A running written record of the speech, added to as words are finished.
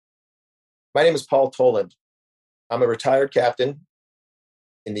My name is Paul Toland. I'm a retired captain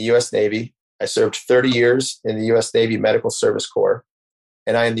in the U.S. Navy. I served 30 years in the U.S. Navy Medical Service Corps,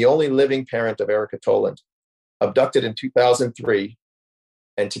 and I am the only living parent of Erica Toland, abducted in 2003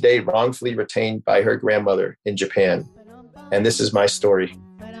 and today wrongfully retained by her grandmother in Japan. And this is my story.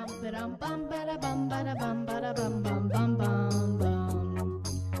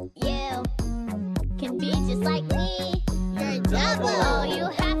 You can be just like me. You're double. All you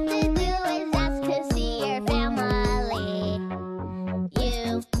have to do is ask to see your family.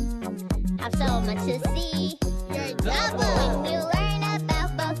 You have so much to see. You're double. When you learn about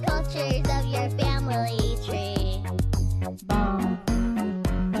both cultures of your family tree. Bum.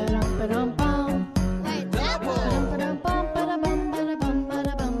 Ba-dum, ba-dum, bum. We're double.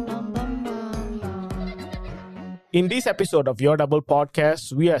 In this episode of Your Double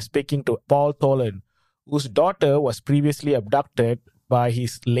Podcast, we are speaking to Paul Toland, whose daughter was previously abducted by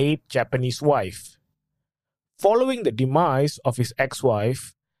his late Japanese wife. Following the demise of his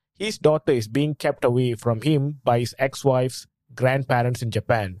ex-wife, his daughter is being kept away from him by his ex-wife's grandparents in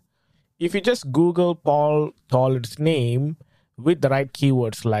Japan. If you just Google Paul Toland's name with the right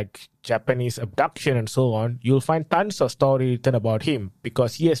keywords like Japanese abduction and so on, you'll find tons of stories written about him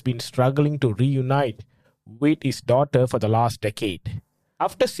because he has been struggling to reunite with his daughter for the last decade.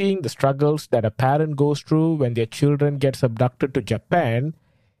 After seeing the struggles that a parent goes through when their children gets abducted to Japan,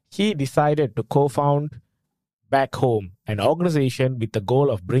 he decided to co-found Back Home, an organization with the goal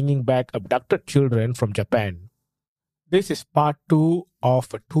of bringing back abducted children from Japan. This is part 2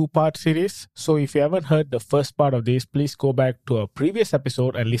 of a 2-part series, so if you haven't heard the first part of this, please go back to a previous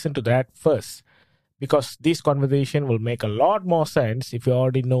episode and listen to that first, because this conversation will make a lot more sense if you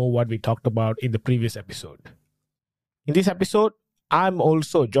already know what we talked about in the previous episode. In this episode, I'm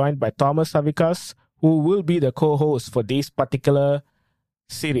also joined by Thomas Savikas, who will be the co-host for this particular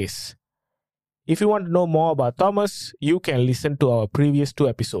series. If you want to know more about Thomas, you can listen to our previous 2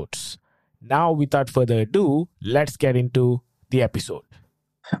 episodes. Now, without further ado, let's get into the episode.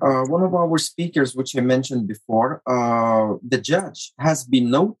 One of our speakers, which I mentioned before, the judge has been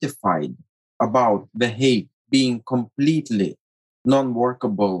notified about The Hague being completely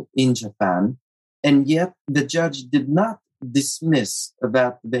non-workable in Japan, and yet the judge did not dismiss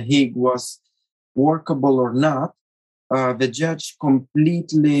that The Hague was workable or not. The judge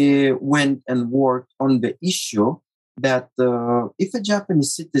completely went and worked on the issue that if a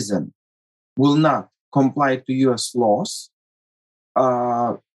Japanese citizen will not comply to U.S. laws,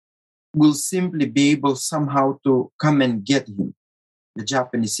 will simply be able somehow to come and get him, the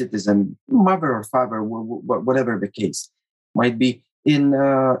Japanese citizen, mother or father, whatever the case might be. In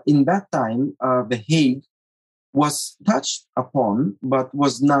that time, The Hague was touched upon, but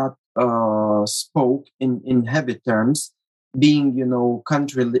was not spoke in heavy terms, being,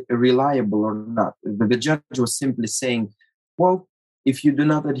 country reliable or not. The judge was simply saying, well, if you do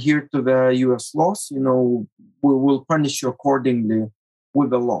not adhere to the U.S. laws, we will punish you accordingly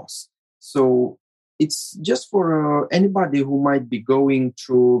with the laws. So it's just for anybody who might be going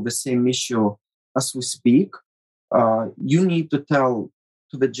through the same issue as we speak. You need to tell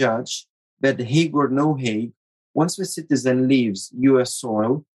to the judge that Hague or no Hague, once the citizen leaves U.S.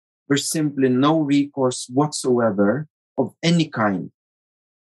 soil, there's simply no recourse whatsoever of any kind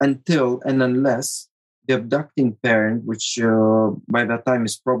until and unless the abducting parent, which by that time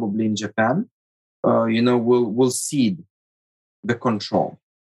is probably in Japan, will cede the control.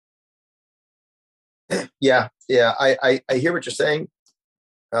 Yeah. I hear what you're saying.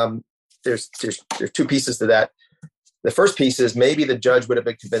 There's 2 pieces to that. The first piece is maybe the judge would have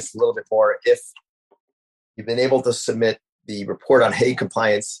been convinced a little bit more if you've been able to submit the report on Hague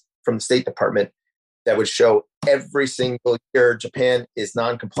compliance from the State Department that would show every single year Japan is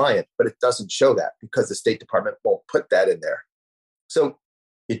non-compliant, but it doesn't show that because the State Department won't put that in there. So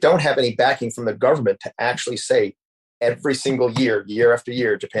you don't have any backing from the government to actually say every single year, year after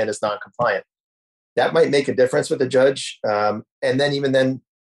year, Japan is non-compliant. That might make a difference with the judge. And then even then,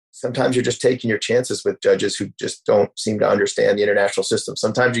 sometimes you're just taking your chances with judges who just don't seem to understand the international system.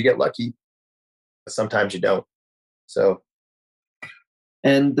 Sometimes you get lucky, but sometimes you don't. So,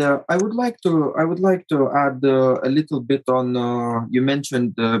 and I would like to add a little bit on. You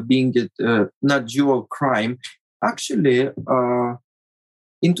mentioned being not dual crime. Actually,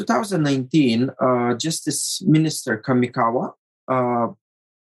 in 2019, Justice Minister Kamikawa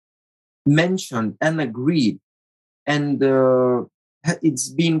mentioned and agreed, and it's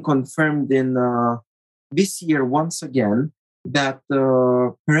been confirmed in this year once again that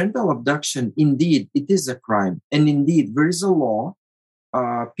parental abduction, indeed, it is a crime. And indeed, there is a law,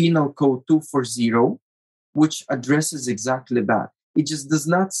 Penal Code 240, which addresses exactly that. It just does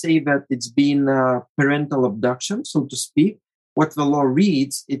not say that it's been parental abduction, so to speak. What the law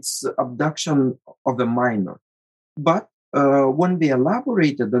reads, it's abduction of a minor. But when they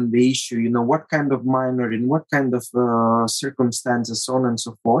elaborated on the issue, what kind of minor, in what kind of circumstances, so on and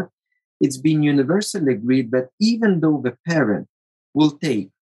so forth, it's been universally agreed that even though the parent will take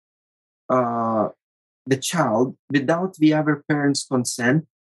the child without the other parent's consent,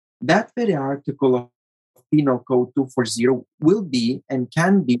 that very article of Penal Code 240 will be and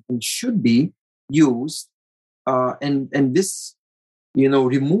can be and should be used, and this,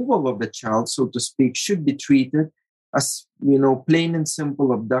 removal of the child, so to speak, should be treated as, plain and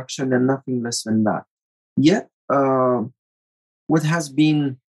simple abduction and nothing less than that. Yet, what has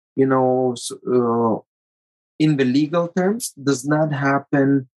been, in the legal terms, does not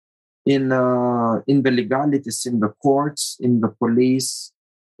happen in the legalities, in the courts, in the police,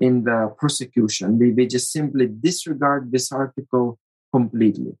 in the prosecution. They just simply disregard this article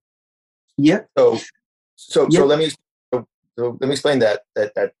completely. Yet, so let me explain that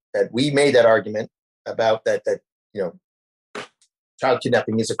we made that argument about that child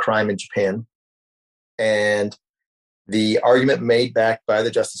kidnapping is a crime in Japan, and the argument made back by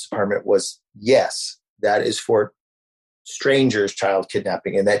the Justice Department was, yes, that is for strangers child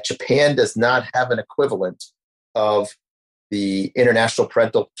kidnapping, and that Japan does not have an equivalent of the International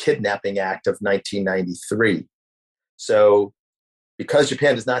Parental Kidnapping Act of 1993. So because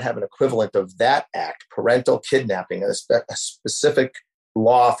Japan does not have an equivalent of that act, parental kidnapping, a specific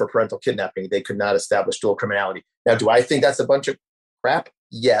law for parental kidnapping, they could not establish dual criminality. Now, do I think that's a bunch of crap?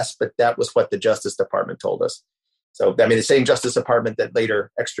 Yes, but that was what the Justice Department told us. So, the same Justice Department that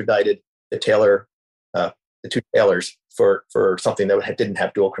later extradited the two Taylors for something that didn't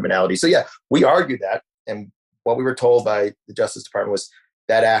have dual criminality. So, yeah, we argued that. And what we were told by the Justice Department was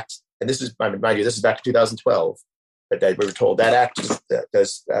that act, and this is, mind you, this is back in 2012, but we were told that act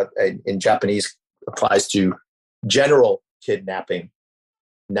does in Japanese applies to general kidnapping,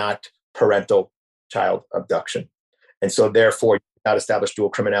 not parental child abduction. And so therefore, you cannot establish dual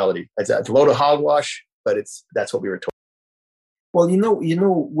criminality. It's a load of hogwash, but that's what we were told. Well,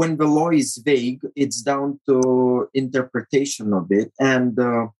 when the law is vague, it's down to interpretation of it. And,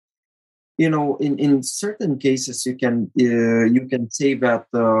 in certain cases, you can say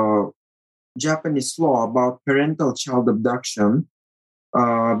that Japanese law about parental child abduction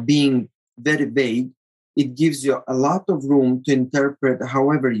being very vague, it gives you a lot of room to interpret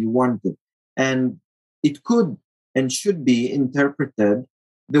however you want it. And it could and should be interpreted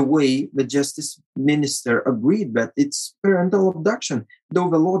the way the Justice Minister agreed that it's parental abduction, though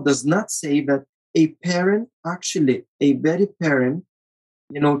the law does not say that a parent, actually a very parent,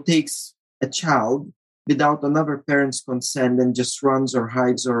 takes a child without another parent's consent and just runs or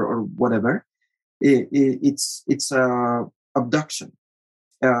hides or whatever. It's abduction.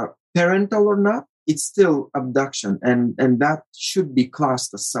 Parental or not, it's still abduction, and that should be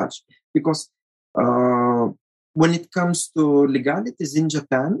classed as such, because when it comes to legalities in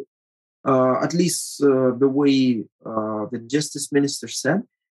Japan, at least the way the Justice Minister said,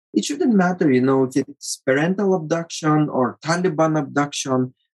 it shouldn't matter, if it's parental abduction or Taliban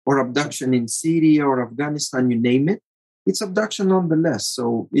abduction or abduction in Syria or Afghanistan, you name it, it's abduction nonetheless.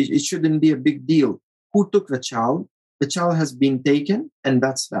 So it shouldn't be a big deal. Who took the child? The child has been taken, and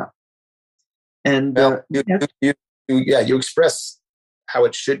that's that. And you express how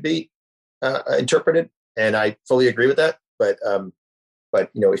it should be interpreted, and I fully agree with that. But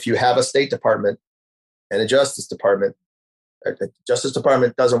if you have a State Department and a Justice Department, the Justice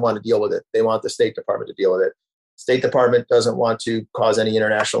Department doesn't want to deal with it. They want the State Department to deal with it. State Department doesn't want to cause any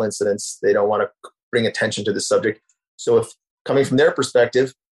international incidents. They don't want to bring attention to the subject. So if coming from their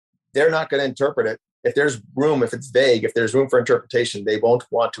perspective, they're not going to interpret it. If there's room, if it's vague, if there's room for interpretation, they won't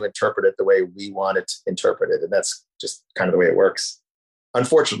want to interpret it the way we want it interpreted. And that's just kind of the way it works,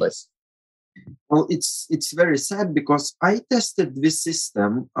 unfortunately. Well, it's very sad, because I tested this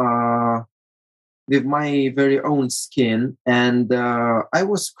system with my very own skin, and I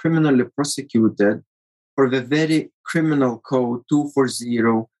was criminally prosecuted for the very criminal code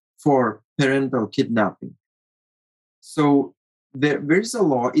 240 for parental kidnapping. So there is a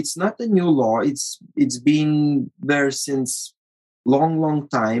law. It's not a new law. It's been there since long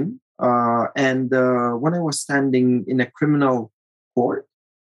time. And when I was standing in a criminal court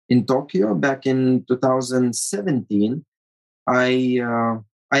in Tokyo back in 2017, I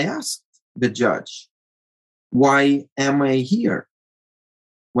asked the judge, why am I here?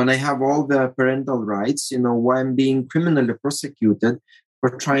 When I have all the parental rights, why I'm being criminally prosecuted for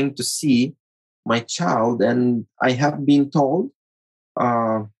trying to see my child. And I have been told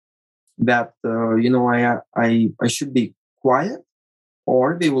that, I should be quiet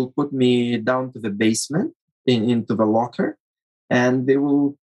or they will put me down to the basement into the locker, and they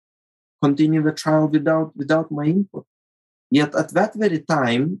will continue the trial without my input. Yet at that very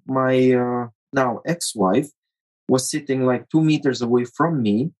time, my now ex-wife was sitting like 2 meters away from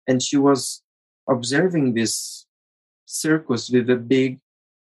me, and she was observing this circus with a big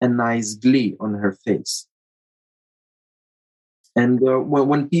and nice glee on her face. And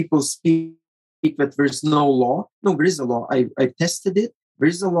when people speak that there's no law, no, there is a law. I tested it. There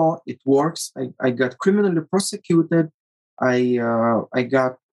is a law. It works. I got criminally prosecuted. I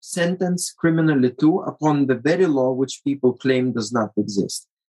got sentenced criminally too upon the very law which people claim does not exist.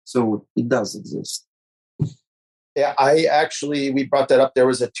 So it does exist. Yeah, we brought that up. There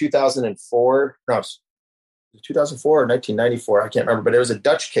was a 2004 or 1994, I can't remember, but it was a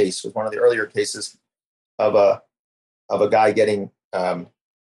Dutch case, was one of the earlier cases of a guy getting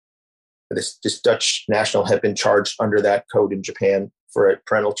this Dutch national had been charged under that code in Japan for a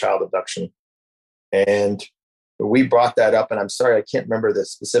parental child abduction. And we brought that up, and I'm sorry, I can't remember the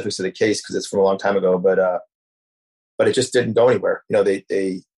specifics of the case because it's from a long time ago, but it just didn't go anywhere. You know,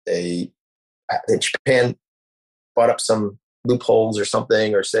 Japan brought up some loopholes or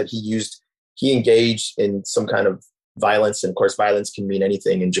something, or said he engaged in some kind of violence. And of course, violence can mean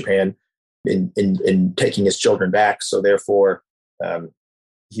anything in Japan in taking his children back. So therefore,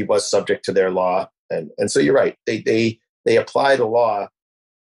 he was subject to their law. And so you're right. They apply the law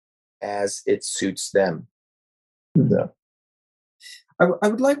as it suits them. Mm-hmm. Yeah. I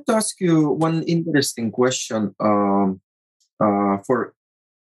would like to ask you one interesting question for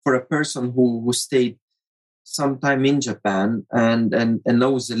a person who stayed some time in Japan and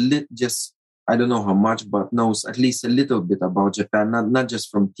knows a little, just I don't know how much, but knows at least a little bit about Japan, not just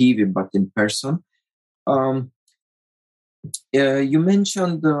from TV but in person. You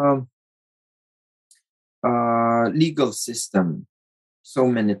mentioned the legal system so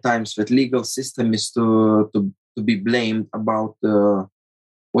many times. That legal system is to be blamed about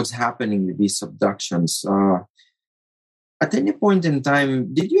what's happening with these abductions. At any point in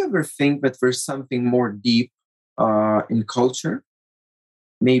time, did you ever think that there's something more deep in culture?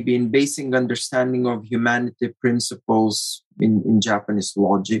 Maybe in basic understanding of humanity principles in Japanese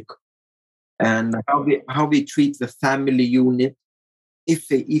logic, and how they treat the family unit, if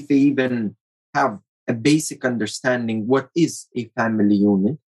they even have a basic understanding what is a family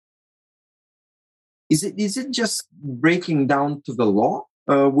unit. Is it just breaking down to the law,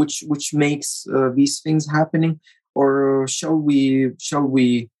 which makes these things happening, or shall we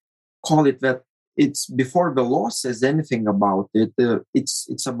call it that it's before the law says anything about it?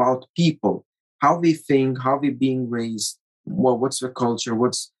 It's about people, how they think, how they're being raised, what's their culture,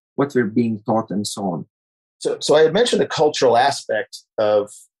 what they're being taught, and so on. So I had mentioned the cultural aspect of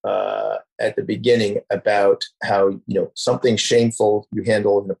at the beginning about how something shameful you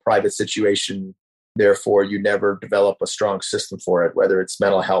handle in a private situation. Therefore, you never develop a strong system for it, whether it's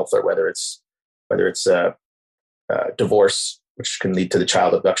mental health or whether it's divorce, which can lead to the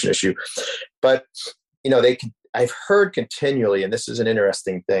child abduction issue. But I've heard continually, and this is an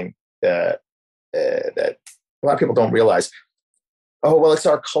interesting thing that a lot of people don't realize. Oh, well, it's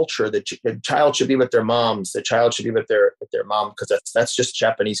our culture that the child should be with their moms. The child should be with their mom because that's just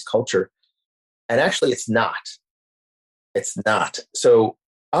Japanese culture. And actually, it's not. It's not. So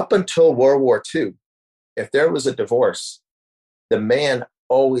up until World War II, if there was a divorce, the man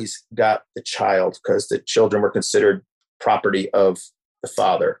always got the child because the children were considered property of the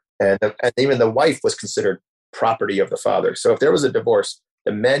father. And even the wife was considered property of the father. So if there was a divorce,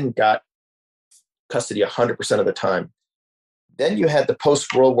 the men got custody 100% of the time. Then you had the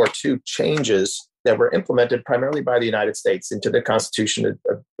post-World War II changes that were implemented primarily by the United States into the Constitution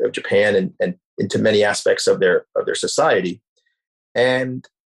of Japan and into many aspects of their society. And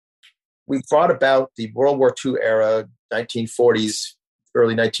we brought about the World War II era, 1940s,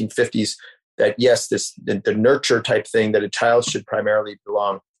 early 1950s, that yes, the nurture type thing, that a child should primarily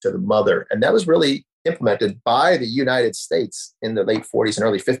belong to the mother. And that was really implemented by the United States in the late 40s and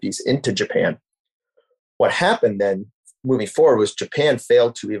early 50s into Japan. What happened then, moving forward, was Japan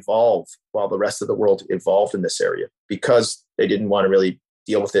failed to evolve while the rest of the world evolved in this area because they didn't want to really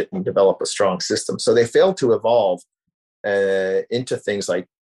deal with it and develop a strong system. So they failed to evolve into things like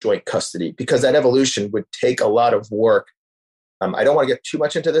joint custody because that evolution would take a lot of work. I don't want to get too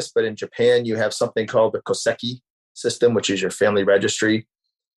much into this, but in Japan, you have something called the Koseki system, which is your family registry.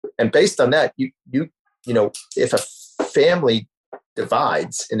 And based on that, you if a family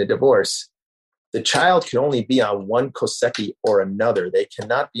divides in a divorce, the child can only be on one Koseki or another. They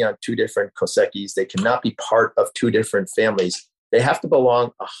cannot be on two different Kosekis. They cannot be part of two different families. They have to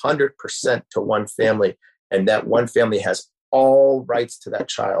belong 100% to one family. And that one family has all rights to that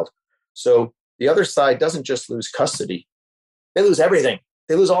child. So the other side doesn't just lose custody, they lose everything.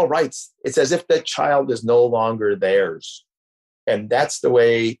 They lose all rights. It's as if that child is no longer theirs. And that's the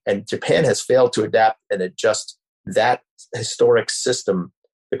way, and Japan has failed to adapt and adjust that historic system,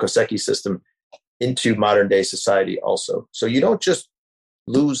 the Koseki system, into modern day society also. So you don't just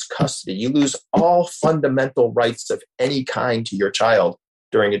lose custody, you lose all fundamental rights of any kind to your child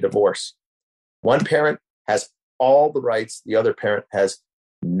during a divorce. One parent has all the rights, the other parent has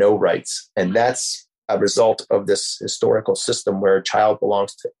no rights. And that's a result of this historical system where a child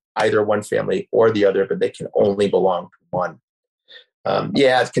belongs to either one family or the other, but they can only belong to one.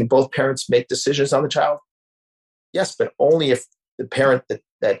 Can both parents make decisions on the child? Yes, but only if the parent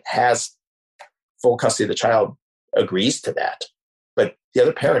that has full custody of the child agrees to that. But the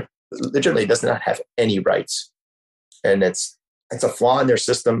other parent literally does not have any rights. And it's a flaw in their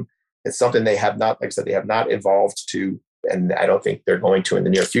system. It's something they have not, like I said, they have not evolved to, and I don't think they're going to in the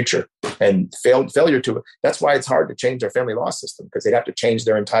near future. And failure to, that's why it's hard to change their family law system, because they'd have to change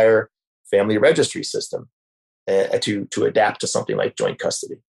their entire family registry system to adapt to something like joint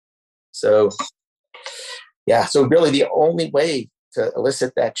custody. So really the only way to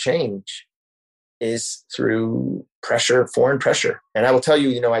elicit that change is through pressure, foreign pressure. And I will tell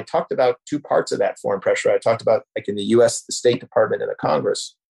you, I talked about two parts of that foreign pressure. I talked about, like in the US, the State Department and the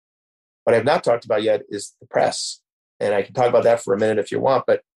Congress. What I've not talked about yet is the press. And I can talk about that for a minute if you want,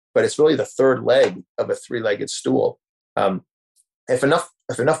 but it's really the third leg of a three-legged stool. If enough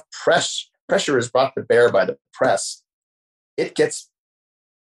pressure is brought to bear by the press, it gets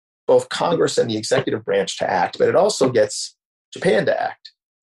both Congress and the executive branch to act, but it also gets Japan to act.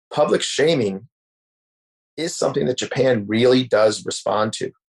 Public shaming is something that Japan really does respond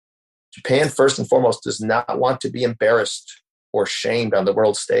to. Japan, first and foremost, does not want to be embarrassed or shamed on the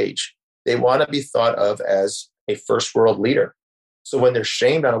world stage. They want to be thought of as a first world leader. So when they're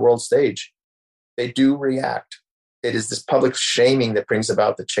shamed on a world stage, they do react. It is this public shaming that brings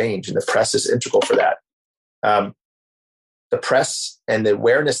about the change, and the press is integral for that. The press and the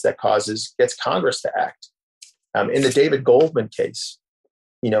awareness that causes gets Congress to act. In the David Goldman case,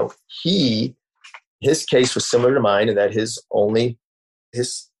 his case was similar to mine in that his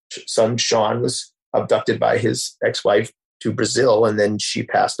son Sean was abducted by his ex-wife to Brazil, and then she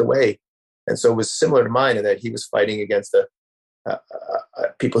passed away. And so it was similar to mine in that he was fighting against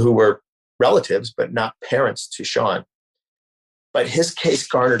people who were relatives, but not parents to Sean. But his case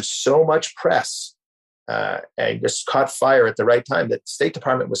garnered so much press and just caught fire at the right time that the State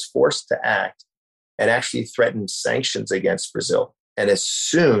Department was forced to act and actually threatened sanctions against Brazil. And as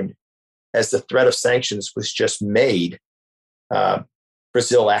soon as the threat of sanctions was just made,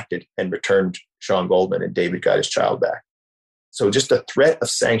 Brazil acted and returned Sean Goldman, and David got his child back. So just the threat of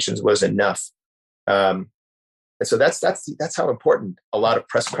sanctions was enough. And so that's how important a lot of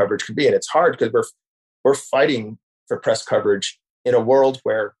press coverage can be. And it's hard because we're fighting for press coverage in a world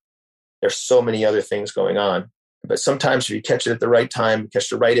where there's so many other things going on. But sometimes if you catch it at the right time, catch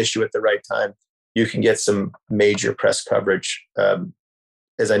the right issue at the right time, you can get some major press coverage.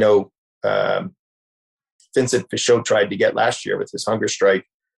 As I know, Vincent Pichot tried to get last year with his hunger strike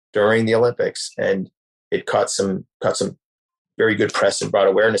during the Olympics, and it caught some very good press and brought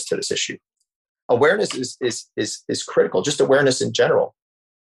awareness to this issue. Awareness is critical, just awareness in general.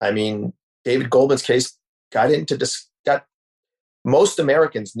 I mean, David Goldman's case most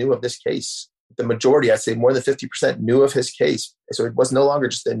Americans knew of this case. The majority, I'd say more than 50%, knew of his case. So it was no longer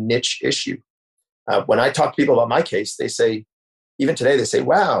just a niche issue. When I talk to people about my case, they say, even today, they say,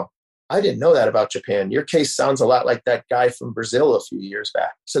 wow, I didn't know that about Japan. Your case sounds a lot like that guy from Brazil a few years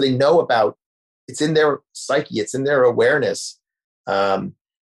back. So they know about, it's in their psyche, it's in their awareness. So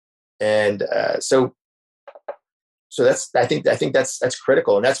I think that's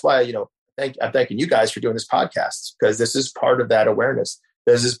critical. And that's why, I'm thanking you guys for doing this podcast, because this is part of that awareness.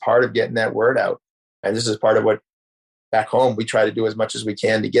 This is part of getting that word out. And this is part of what back home we try to do as much as we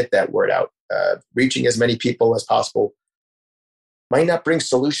can to get that word out. Reaching as many people as possible might not bring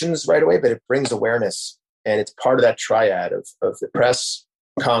solutions right away, but it brings awareness. And it's part of that triad of the press,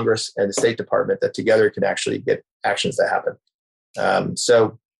 Congress, and the State Department that together can actually get actions that happen.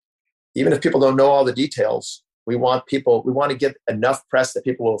 So even if people don't know all the details, we want to get enough press that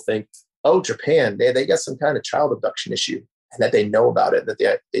people will think, oh, Japan, they got some kind of child abduction issue, and that they know about it, that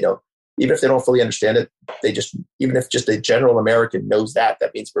they don't, even if they don't fully understand it, even if just a general American knows that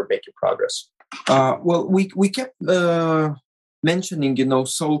means we're making progress. Well, we kept mentioning,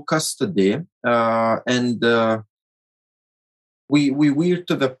 sole custody, and we're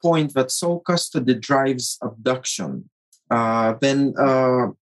to the point that sole custody drives abduction. Then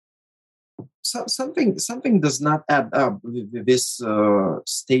something does not add up with this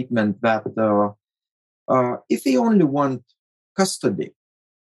statement that if they only want custody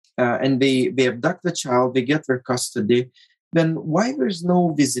and they abduct the child, they get their custody, then why there's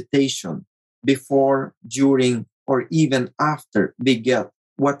no visitation before, during, or even after they get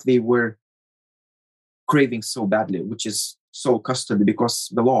what they were craving so badly, which is sole custody, because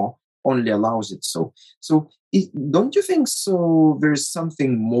the law only allows it so. So don't you think so there's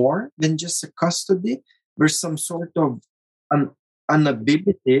something more than just a custody? There's some sort of an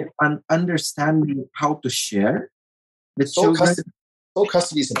ability, an understanding how to share the children? Sole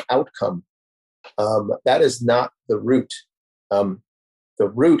custody is an outcome. That is not the root. The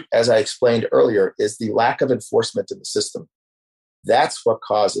root, as I explained earlier, is the lack of enforcement in the system. That's what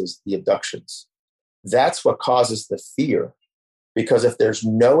causes the abductions. That's what causes the fear. Because if there's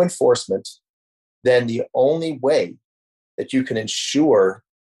no enforcement, then the only way that you can ensure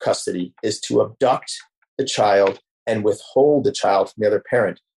custody is to abduct the child and withhold the child from the other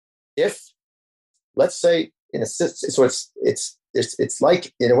parent. If, let's say, so it's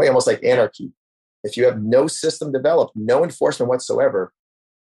like, in a way, almost like anarchy. If you have no system developed, no enforcement whatsoever,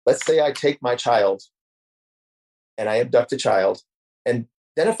 let's say I take my child and I abduct a child, and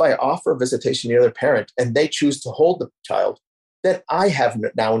then if I offer visitation to the other parent and they choose to hold the child, then I have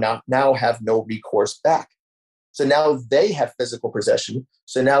now have no recourse back. So now they have physical possession.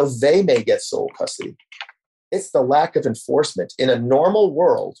 So now they may get sole custody. It's the lack of enforcement. In a normal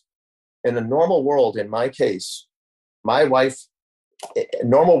world, in my case, my wife, a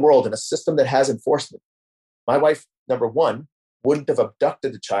normal world in a system that has enforcement, my wife, number one, wouldn't have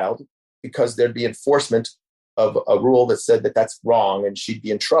abducted the child because there'd be enforcement of a rule that said that that's wrong and she'd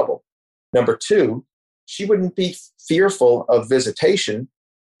be in trouble. Number two, she wouldn't be fearful of visitation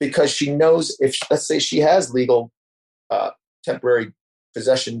because she knows if, let's say, she has legal temporary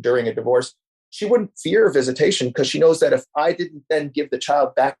possession during a divorce, she wouldn't fear visitation because she knows that if I didn't then give the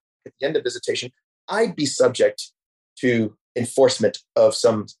child back at the end of visitation, I'd be subject to enforcement of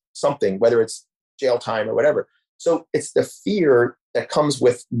something, whether it's jail time or whatever. So it's the fear that comes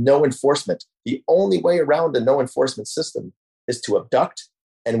with no enforcement. The only way around the no enforcement system is to abduct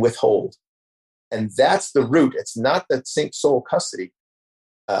and withhold. And that's the root. It's not the sole custody.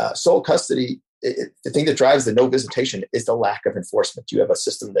 Sole custody, the thing that drives the no visitation is the lack of enforcement. You have a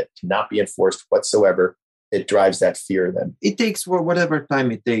system that cannot be enforced whatsoever. It drives that fear then. It takes whatever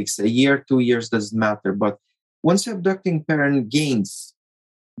time it takes, a year, 2 years, doesn't matter. But once the abducting parent gains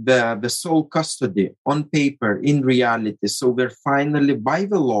the sole custody on paper, in reality, so they're finally, by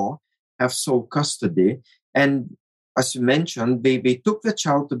the law, have sole custody. And as you mentioned, they took the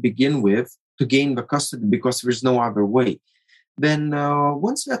child to begin with to gain the custody because there's no other way. Then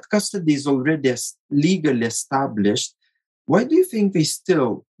once that custody is already legally established, why do you think they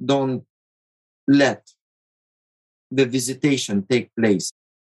still don't let the visitation take place?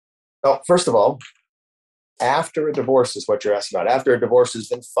 Well, first of all, after a divorce is what you're asking about. After a divorce has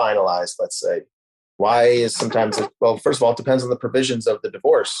been finalized, let's say, why is sometimes, well, first of all, it depends on the provisions of the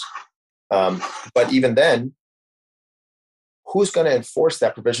divorce. But even then, who's going to enforce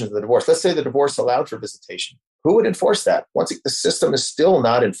that provision of the divorce? Let's say the divorce allowed for visitation. Who would enforce that? Once the system is still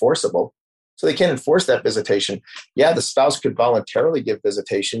not enforceable, so they can't enforce that visitation. Yeah, the spouse could voluntarily give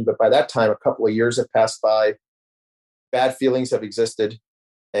visitation, but by that time, a couple of years have passed by, bad feelings have existed,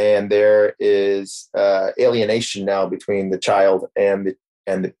 and there is alienation now between the child and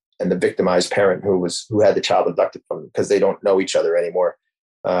the victimized parent who had the child abducted from them because they don't know each other anymore,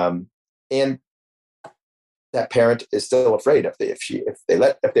 and that parent is still afraid if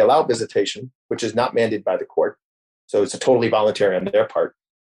they allow visitation, which is not mandated by the court, so it's a totally voluntary on their part.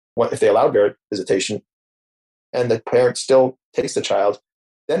 If they allow visitation, and the parent still takes the child,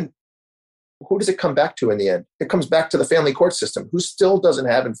 then who does it come back to in the end? It comes back to the family court system, who still doesn't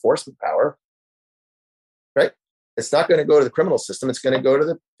have enforcement power, right? It's not going to go to the criminal system. It's going to go to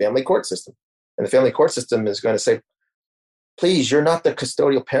the family court system. And the family court system is going to say, please, you're not the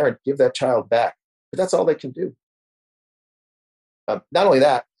custodial parent. Give that child back. But that's all they can do. Not only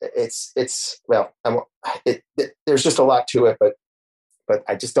that, there's just a lot to it, but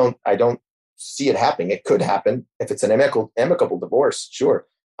I don't see it happening. It could happen if it's an amicable divorce, sure.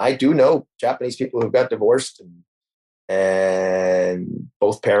 I do know Japanese people who got divorced and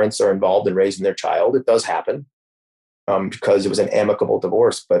both parents are involved in raising their child. It does happen because it was an amicable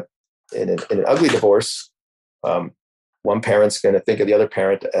divorce. But in an ugly divorce, one parent's going to think of the other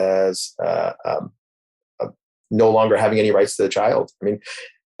parent as no longer having any rights to the child. I mean,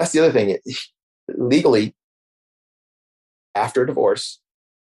 that's the other thing. Legally, after a divorce,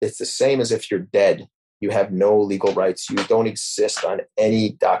 it's the same as if you're dead. you have no legal rights. You don't exist on any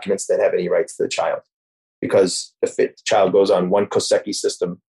documents that have any rights to the child. Because if the child goes on one Koseki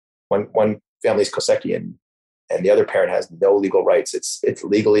system, one family's Koseki, and the other parent has no legal rights, it's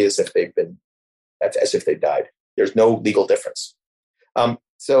legally as if they died. There's no legal difference.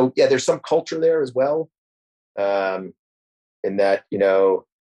 So yeah, there's some culture there as well, in that,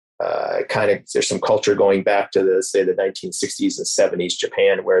 there's some culture going back to the 1960s and 70s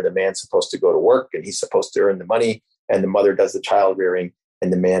Japan, where the man's supposed to go to work and he's supposed to earn the money, and the mother does the child rearing,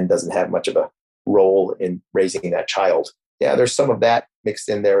 and the man doesn't have much of a role in raising that child. Yeah, there's some of that mixed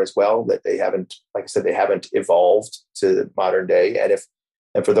in there as well, that they haven't, like I said, they haven't evolved to modern day.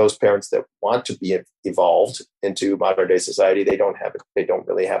 And for those parents that want to be evolved into modern day society, they don't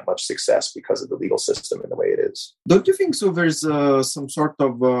really have much success because of the legal system and the way it is. Don't you think so? There's some sort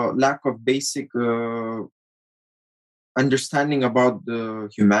of lack of basic understanding about the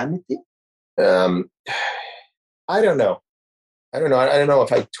humanity? I don't know. I don't know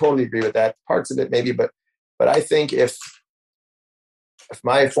if I totally agree with that. Parts of it maybe, but I think if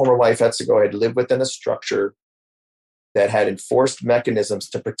my former wife had lived within a structure that had enforced mechanisms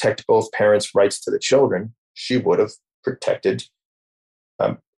to protect both parents' rights to the children, she would have protected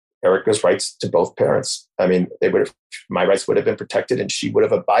Erica's rights to both parents. I mean, my rights would have been protected, and she would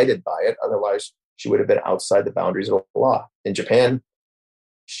have abided by it. Otherwise, she would have been outside the boundaries of the law. In Japan,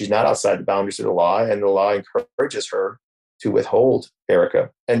 she's not outside the boundaries of the law, and the law encourages her to withhold Erica.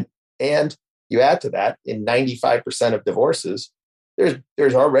 And you add to that, in 95% of divorces,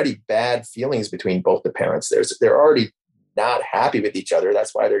 there's already bad feelings between both the parents. They're already not happy with each other.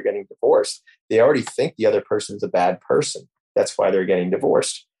 That's why they're getting divorced. They already think the other person's a bad person. That's why they're getting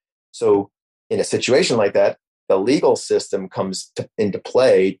divorced. So in a situation like that, the legal system comes into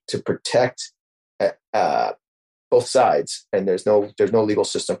play to protect both sides, and there's no legal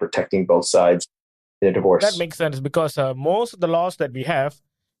system protecting both sides in a divorce. That makes sense, because most of the laws that we have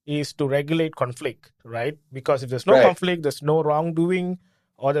is to regulate conflict, right? Because if there's no conflict, there's no wrongdoing,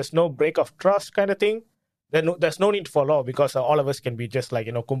 or there's no break of trust kind of thing, then there's no need for law, because all of us can be just like,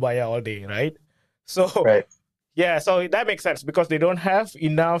 kumbaya all day, right? So, yeah, so that makes sense, because they don't have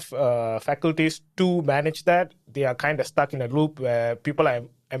enough faculties to manage that. They are kind of stuck in a loop where people are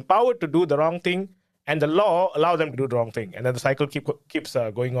empowered to do the wrong thing, and the law allows them to do the wrong thing, and then the cycle keeps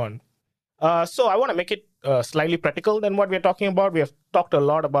going on. So I want to make it slightly practical than what we're talking about. We have talked a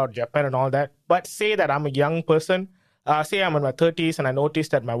lot about Japan and all that, but say that I'm a young person. Say I'm in my 30s and I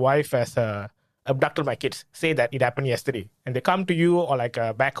noticed that my wife has abducted my kids. Say that it happened yesterday. And they come to you or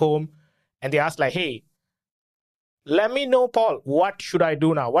back home and they ask hey, let me know, Paul, what should I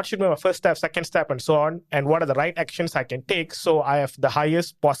do now? What should be my first step, second step, and so on? And what are the right actions I can take so I have the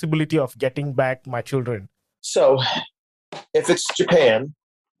highest possibility of getting back my children? So if it's Japan,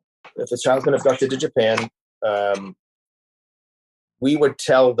 if the child's been abducted to Japan, we would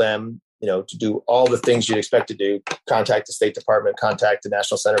tell them, to do all the things you'd expect to do: contact the State Department, contact the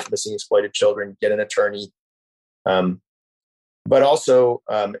National Center for Missing and Exploited Children, get an attorney. But also,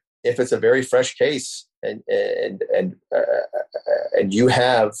 if it's a very fresh case and you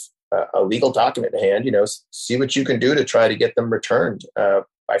have a legal document in hand, see what you can do to try to get them returned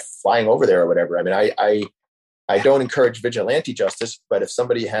by flying over there or whatever. I mean, I don't encourage vigilante justice, but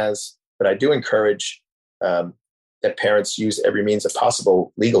I do encourage that parents use every means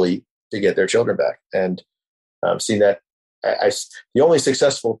possible legally to get their children back. And seen that the only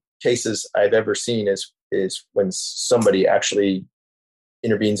successful cases I've ever seen is when somebody actually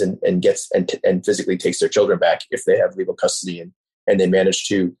intervenes and gets and physically takes their children back if they have legal custody and they manage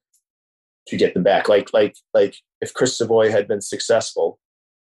to get them back. Like if Chris Savoy had been successful,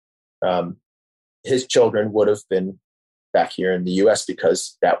 his children would have been back here in the U.S.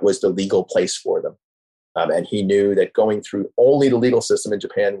 because that was the legal place for them. And he knew that going through only the legal system in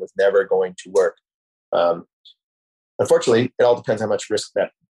Japan was never going to work. Unfortunately, it all depends how much risk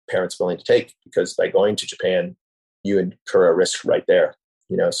that parent's willing to take, because by going to Japan, you incur a risk right there.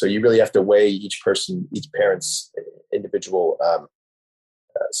 So you really have to weigh each parent's individual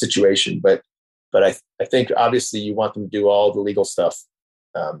situation. But I think obviously you want them to do all the legal stuff.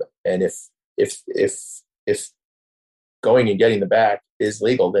 And if going and getting them back is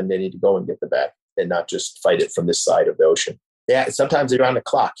legal, then they need to go and get them back and not just fight it from this side of the ocean. Yeah, sometimes you're on the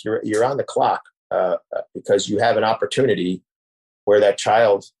clock. You're on the clock because you have an opportunity where that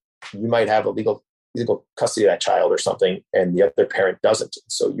child, you might have a legal custody of that child or something, and the other parent doesn't.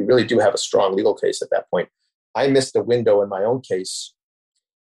 So you really do have a strong legal case at that point. I missed a window in my own case,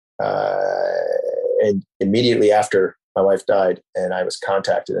 and immediately after my wife died, and I was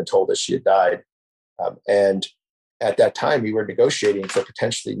contacted and told that she had died, and at that time, we were negotiating for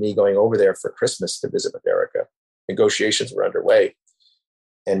potentially me going over there for Christmas to visit with Erica. Negotiations were underway.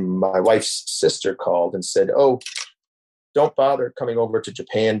 And my wife's sister called and said, "Oh, don't bother coming over to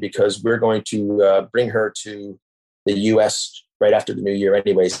Japan because we're going to bring her to the U.S. right after the new year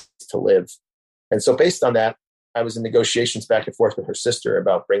anyways to live." And so based on that, I was in negotiations back and forth with her sister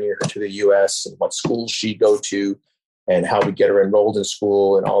about bringing her to the U.S. and what schools she'd go to and how we get her enrolled in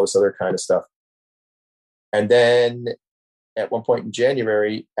school and all this other kind of stuff. And then at one point in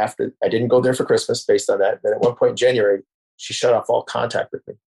January, after I didn't go there for Christmas based on that, then at one point in January, she shut off all contact with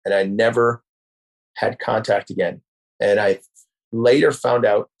me and I never had contact again. And I later found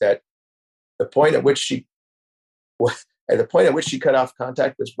out that the point at which she cut off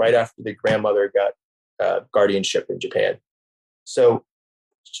contact was right after the grandmother got guardianship in Japan. So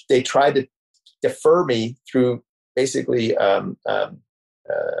they tried to defer me through basically, what's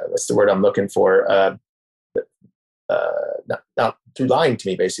the word I'm looking for? Not through lying to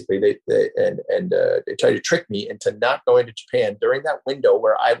me, basically. They tried to trick me into not going to Japan during that window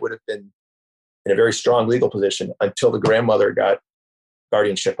where I would have been in a very strong legal position until the grandmother got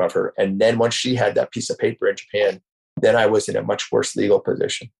guardianship of her. And then once she had that piece of paper in Japan, then I was in a much worse legal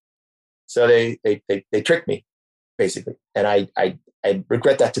position. So they tricked me, basically. And I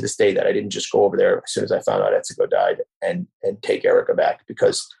regret that to this day, that I didn't just go over there as soon as I found out Etsuko died and take Erica back,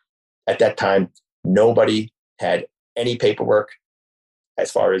 because at that time, nobody had any paperwork as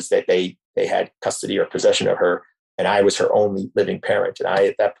far as that they had custody or possession of her. And I was her only living parent. And I,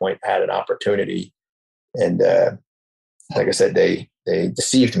 at that point, had an opportunity. And like I said, they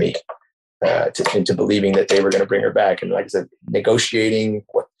deceived me into believing that they were going to bring her back. And like I said, negotiating,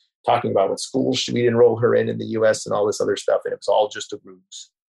 talking about what schools should we enroll her in the U.S. and all this other stuff. And it was all just a ruse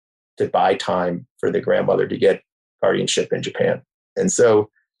to buy time for the grandmother to get guardianship in Japan. And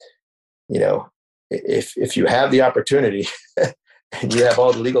so, if you have the opportunity and you have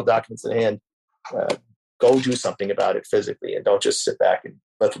all the legal documents in hand, go do something about it physically, and don't just sit back and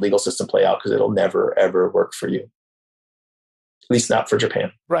let the legal system play out, because it'll never, ever work for you. At least not for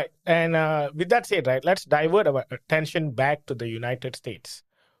Japan. Right. And with that said, right, let's divert our attention back to the United States.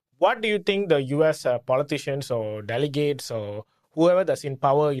 What do you think the U.S. Politicians or delegates or whoever that's in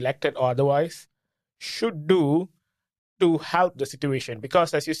power, elected or otherwise, should do to help the situation?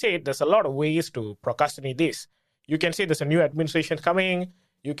 Because as you said, there's a lot of ways to procrastinate this. You can say there's a new administration coming.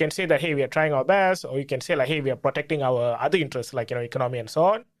 You can say that, hey, we are trying our best. Or you can say like, hey, we are protecting our other interests like, economy and so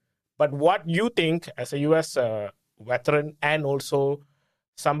on. But what you think as a U.S. veteran and also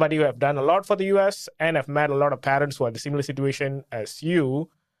somebody who have done a lot for the U.S. and have met a lot of parents who are in a similar situation as you,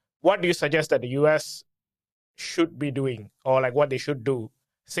 what do you suggest that the U.S. should be doing, or like what they should do,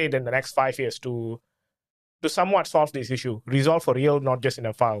 say in the next 5 years to somewhat solve this issue, resolve for real, not just in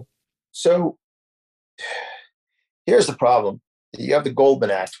a file? So here's the problem. You have the Goldman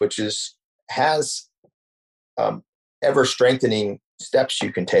Act, which has ever strengthening steps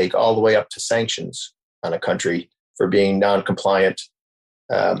you can take all the way up to sanctions on a country for being non-compliant.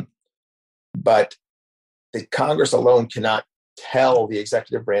 But the Congress alone cannot tell the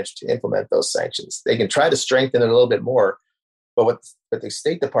executive branch to implement those sanctions. They can try to strengthen it a little bit more, but what the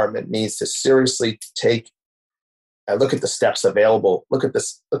State Department needs to seriously take look at the steps available, look at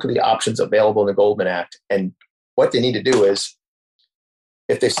the options available in the Goldman Act. And what they need to do is,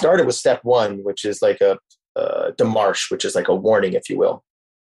 if they started with step one, which is like a démarche, which is like a warning, if you will,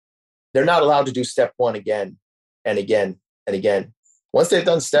 they're not allowed to do step one again and again and again. Once they've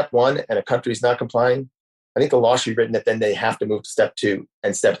done step one and a country's not complying, I think the law should be written that then they have to move to step two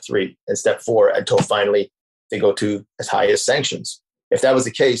and step three and step four until finally they go to as high as sanctions. If that was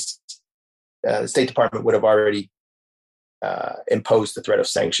the case, the State Department would have already imposed the threat of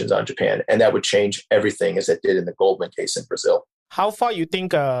sanctions on Japan, and that would change everything as it did in the Goldman case in Brazil. How far you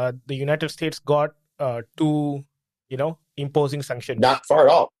think the United States got to, imposing sanctions? Not far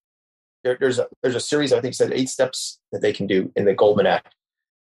at all. There's a series, I think, said 8 steps that they can do in the Goldman Act,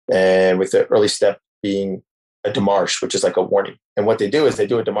 and with the early step being a démarche, which is like a warning. And what they do is they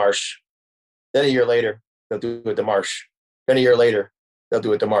do a démarche, then a year later they'll do a démarche, then a year later they'll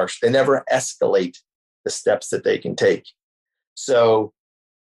do a démarche. They never escalate the steps that they can take. So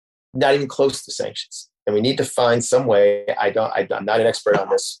not even close to sanctions. And we need to find some way. I'm not an expert on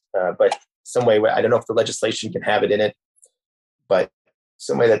this, but some way where, I don't know if the legislation can have it in it, but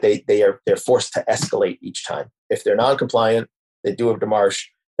some way that they're forced to escalate each time. If they're non-compliant, they do a démarche.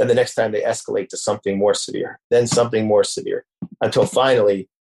 Then the next time they escalate to something more severe, then something more severe, until finally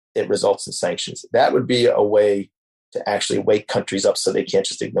it results in sanctions. That would be a way to actually wake countries up so they can't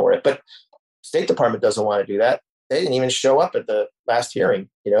just ignore it. But State Department doesn't want to do that. They didn't even show up at the last hearing,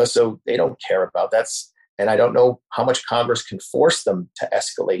 so they don't care about that. And I don't know how much Congress can force them to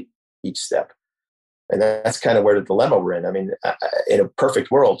escalate each step. And that's kind of where the dilemma we're in. I mean, in a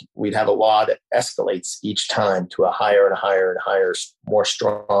perfect world, we'd have a law that escalates each time to a higher and higher and higher, more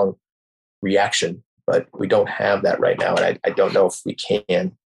strong reaction. But we don't have that right now. And I don't know if we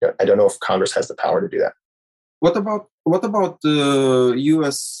can. I don't know if Congress has the power to do that. What about the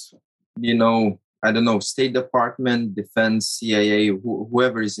U.S., I don't know, State Department, Defense, CIA,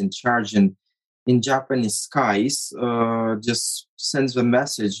 whoever is in charge in Japanese skies, just sends a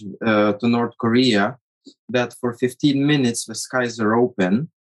message to North Korea that for 15 minutes the skies are open.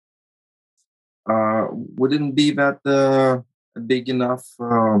 Wouldn't be that a big enough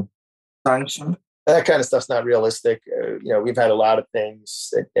sanction? That kind of stuff's not realistic. We've had a lot of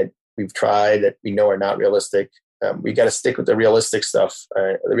things that we've tried that we know are not realistic. We got to stick with the realistic stuff.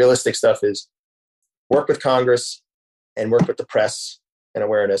 The realistic stuff is work with Congress and work with the press and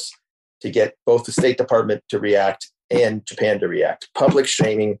awareness to get both the State Department to react and Japan to react. Public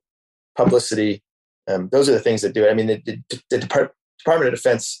shaming, publicity, those are the things that do it. I mean, the Department of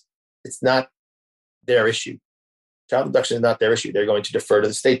Defense, it's not their issue. Child abduction is not their issue. They're going to defer to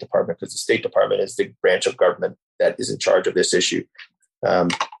the State Department because the State Department is the branch of government that is in charge of this issue.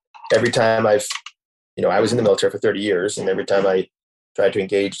 Every time I was in the military for 30 years, and every time I tried to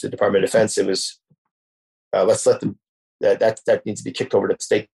engage the Department of Defense, it was, let's let them, that needs to be kicked over to the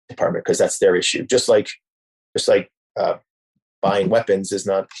State Department because that's their issue. Just like buying weapons is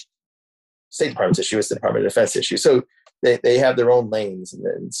not State Department's issue, it's the Department of Defense issue. So they have their own lanes.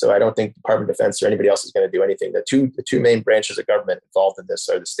 And so I don't think Department of Defense or anybody else is going to do anything. The two main branches of government involved in this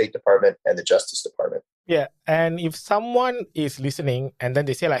are the State Department and the Justice Department. Yeah. And if someone is listening and then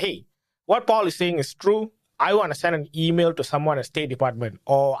they say like, hey, what Paul is saying is true, I want to send an email to someone at State Department,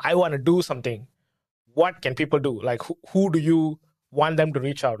 or I want to do something, what can people do? Like, who do you want them to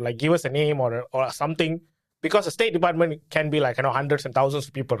reach out? Like, give us a name or something. Because the State Department can be like, hundreds and thousands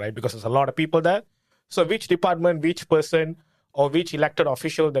of people, right? Because there's a lot of people there. So which department, which person, or which elected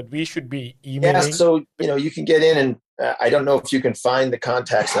official that we should be emailing? Yeah, so, you can get in and I don't know if you can find the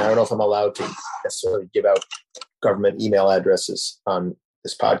contacts, and I don't know if I'm allowed to necessarily give out government email addresses on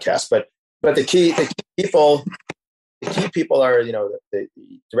this podcast, but the key people are, the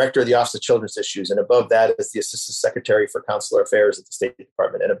director of the Office of Children's Issues, and above that is the Assistant Secretary for Consular Affairs at the State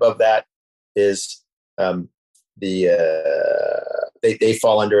Department, and above that is they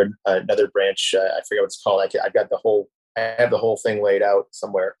fall under another branch. I forget what it's called. I have the whole thing laid out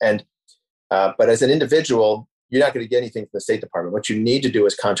somewhere. And but as an individual, you're not going to get anything from the State Department. What you need to do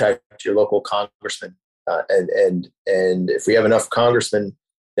is contact your local congressman, and if we have enough congressmen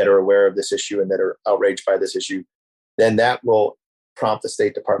that are aware of this issue and that are outraged by this issue, then that will prompt the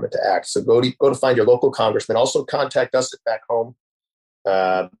State Department to act. So go to find your local congressman. Also contact us at Back Home.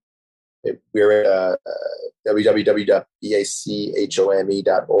 We're at www.bachome.org.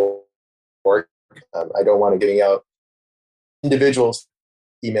 I don't want to giving out individuals'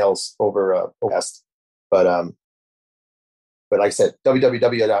 emails over podcast, but like I said,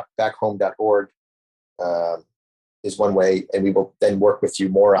 www.backhome.org is one way, and we will then work with you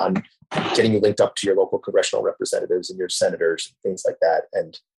more on getting you linked up to your local congressional representatives and your senators and things like that,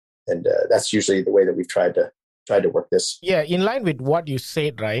 and that's usually the way that we've tried to work this. Yeah, in line with what you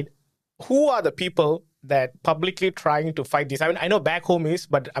said, right? Who are the people that publicly trying to fight this? I mean, I know Back Home is,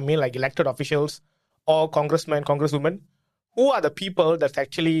 but I mean like elected officials or congressmen, congresswomen. Who are the people that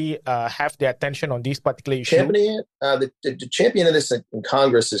actually have their attention on these particular issues? Championing it, the champion of this in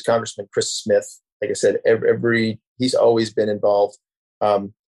Congress is Congressman Chris Smith. Like I said, he's always been involved.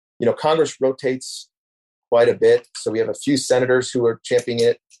 Congress rotates quite a bit. So we have a few senators who are championing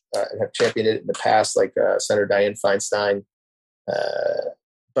it and have championed it in the past, like Senator Dianne Feinstein.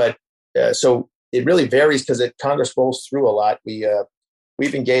 So it really varies because Congress rolls through a lot.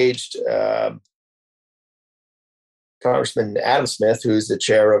 We've engaged Congressman Adam Smith, who's the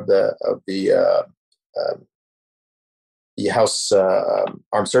chair of the House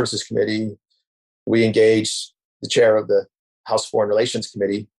Armed Services Committee. We engaged the chair of the House Foreign Relations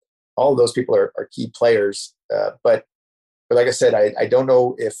Committee. All of those people are key players. But like I said, I don't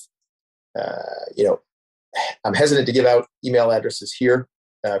know if I'm hesitant to give out email addresses here.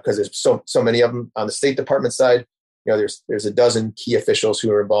 Because there's so many of them on the State Department side. There's a dozen key officials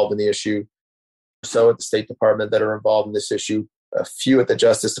who are involved in the issue. So at the State Department that are involved in this issue, a few at the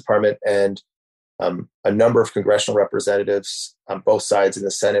Justice Department, and a number of congressional representatives on both sides in the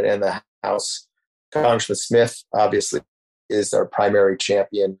Senate and the House. Congressman Smith, obviously, is our primary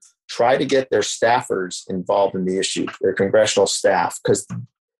champion. Try to get their staffers involved in the issue, their congressional staff, because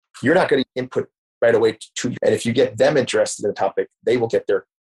you're not going to input right away to you. And if you get them interested in the topic, they will get their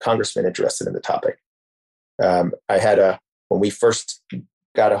congressman interested in the topic. I had when we first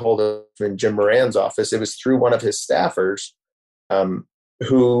got a hold of in Jim Moran's office, it was through one of his staffers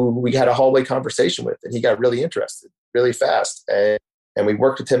who we had a hallway conversation with, and he got really interested really fast. And we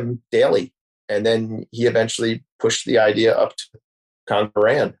worked with him daily. And then he eventually pushed the idea up to Congressman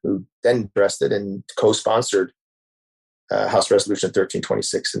Moran, who then interested and co-sponsored House Resolution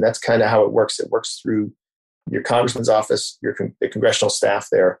 1326. And that's kind of how it works. It works through your congressman's office, the congressional staff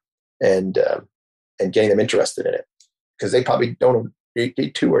there, and getting them interested in it, because they probably don't. They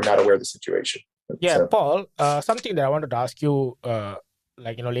too are not aware of the situation. Yeah, So, Paul. Something that I wanted to ask you,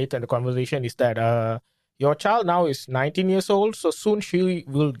 later in the conversation, is that your child now is 19 years old, so soon she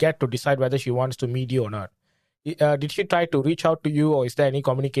will get to decide whether she wants to meet you or not. Did she try to reach out to you, or is there any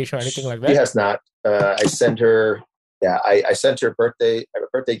communication or anything like that? She has not. I sent her. Yeah, I sent her birthday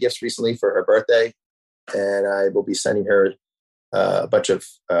gifts recently for her birthday, and I will be sending her a bunch of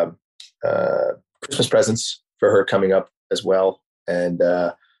Christmas presents for her coming up as well. And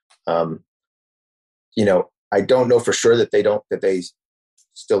I don't know for sure that they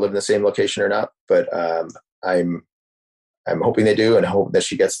still live in the same location or not, but I'm hoping they do, and I hope that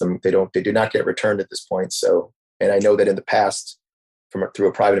she gets them. They do not get returned at this point. So, and I know that in the past, through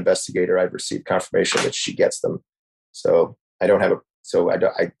a private investigator, I've received confirmation that she gets them. So I don't know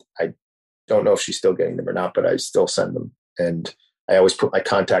if she's still getting them or not, but I still send them, and I always put my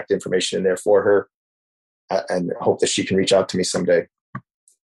contact information in there for her, and hope that she can reach out to me someday.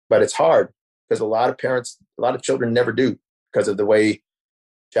 But it's hard because a lot of children never do, because of the way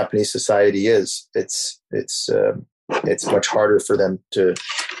Japanese society is. It's much harder for them to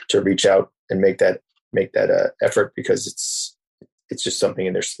reach out and make that effort, because it's just something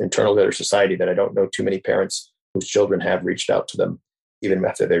in their internal to their society that I don't know too many parents whose children have reached out to them even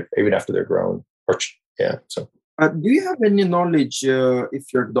after they're grown. So. Do you have any knowledge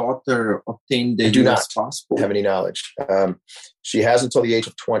if your daughter obtained the U.S. passport? Have any knowledge. She has until the age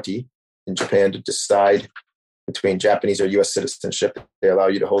of 20 in Japan to decide between Japanese or U.S. citizenship. They allow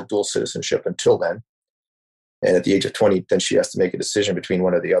you to hold dual citizenship until then. And at the age of 20, then she has to make a decision between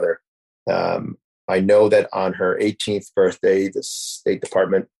one or the other. I know that on her 18th birthday, the State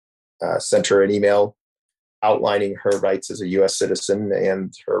Department sent her an email outlining her rights as a U.S. citizen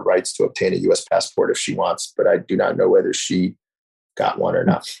and her rights to obtain a U.S. passport if she wants, but I do not know whether she got one or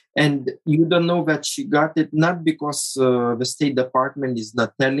not. And you don't know that she got it, not because the State Department is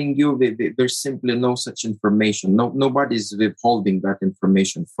not telling you. There's simply no such information. Nobody's withholding that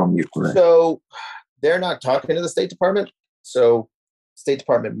information from you, correct? So they're not talking to the State Department. So State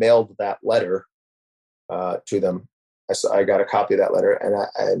Department mailed that letter to them. I got a copy of that letter, and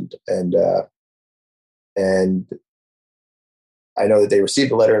I know that they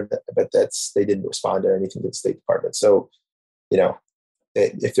received the letter, but they didn't respond to anything to the State Department. So,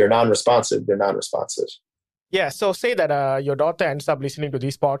 if they're non-responsive, they're non-responsive. Yeah. So say that your daughter ends up listening to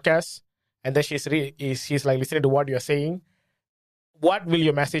these podcasts, and then she's like listening to what you're saying. What will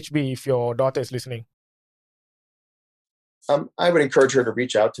your message be if your daughter is listening? I would encourage her to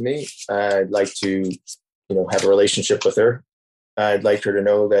reach out to me. I'd like to, have a relationship with her. I'd like her to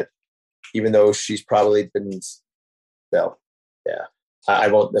know that even though she's probably been, I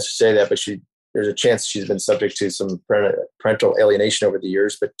won't necessarily say that, but there's a chance she's been subject to some parental alienation over the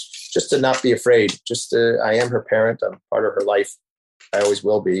years, but just to not be afraid. I am her parent. I'm part of her life. I always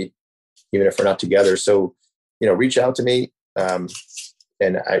will be, even if we're not together. So, reach out to me, and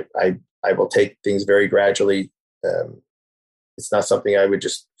I will take things very gradually. It's not something I would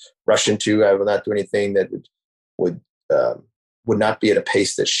just rush into. I will not do anything that would not be at a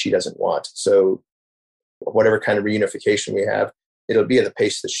pace that she doesn't want. So whatever kind of reunification we have, it'll be at the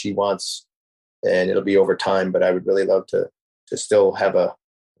pace that she wants, and it'll be over time. But I would really love to still have a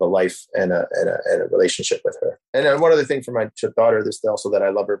life and a relationship with her. And one other thing for my daughter, this also that I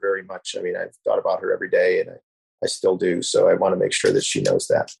love her very much. I mean, I've thought about her every day, and I still do. So I want to make sure that she knows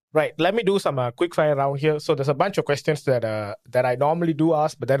that. Right. Let me do some quick fire round here. So there's a bunch of questions that I normally do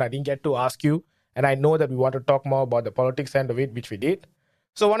ask, but then I didn't get to ask you. And I know that we want to talk more about the politics end of it, which we did.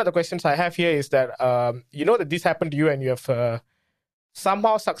 So one of the questions I have here is that, that this happened to you, and you have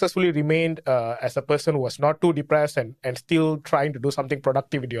somehow successfully remained as a person who was not too depressed and still trying to do something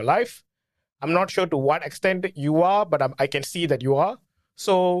productive in your life. I'm not sure to what extent you are, but I can see that you are.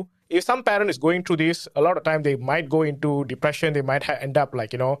 So if some parent is going through this, a lot of time they might go into depression. They might end up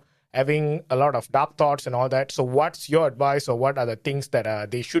having a lot of dark thoughts and all that. So what's your advice, or what are the things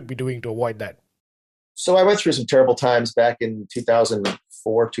that they should be doing to avoid that? So I went through some terrible times back in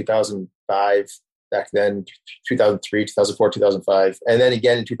 2004, 2005, back then, 2003, 2004, 2005, and then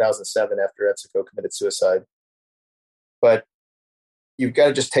again in 2007 after Etsuko committed suicide. But, you've got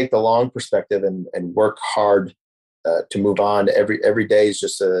to just take the long perspective and work hard to move on. Every day is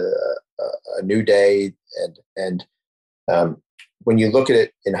just a new day, and when you look at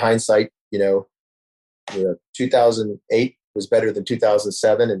it in hindsight, 2008 was better than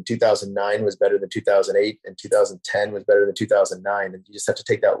 2007, and 2009 was better than 2008, and 2010 was better than 2009. And you just have to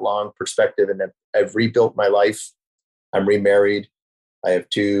take that long perspective. And I've rebuilt my life. I'm remarried. I have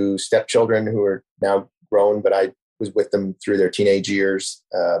 2 stepchildren who are now grown, but I was with them through their teenage years.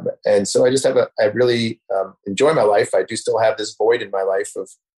 And so I really enjoy my life. I do still have this void in my life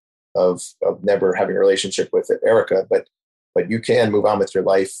of never having a relationship with Erica, but you can move on with your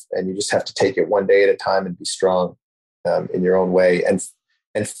life, and you just have to take it one day at a time and be strong in your own way,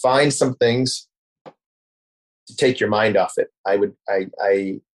 and find some things to take your mind off it. I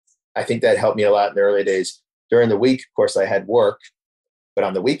think that helped me a lot in the early days. During the week, of course, I had work, but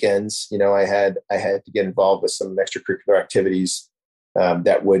on the weekends, I had to get involved with some extracurricular activities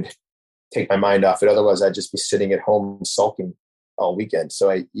that would take my mind off it. Otherwise, I'd just be sitting at home sulking all weekend. So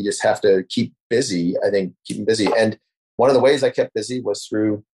you just have to keep busy. I think keeping busy. And one of the ways I kept busy was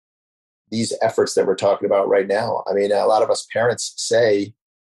through these efforts that we're talking about right now. I mean, a lot of us parents say,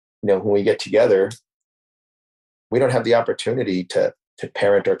 when we get together, we don't have the opportunity to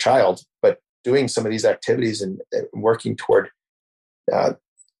parent our child, but doing some of these activities and working toward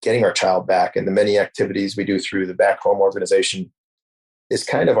getting our child back, and the many activities we do through the Back Home organization is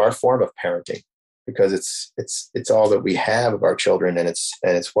kind of our form of parenting, because it's all that we have of our children, and it's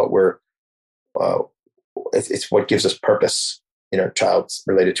what it's what gives us purpose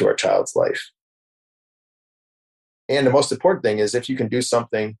related to our child's life. And the most important thing is, if you can do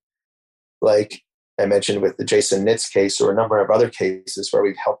something like I mentioned with the Jason Nitz case, or a number of other cases where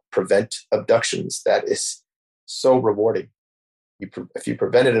we've helped prevent abductions, that is so rewarding. If you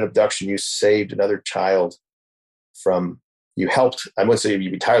prevented an abduction, you saved another child you helped, I wouldn't say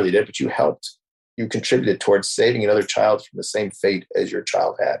you entirely did, but you contributed towards saving another child from the same fate as your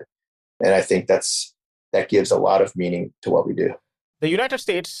child had. And I think that gives a lot of meaning to what we do. The United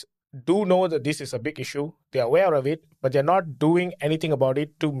States do know that this is a big issue. They're aware of it, but they're not doing anything about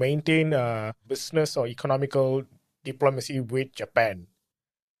it to maintain business or economical diplomacy with Japan.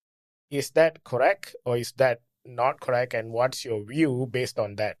 Is that correct, or is that not correct? And what's your view based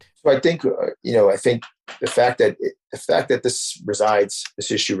on that? So I think, I think the fact that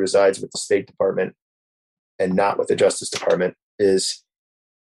this issue resides with the State Department and not with the Justice Department is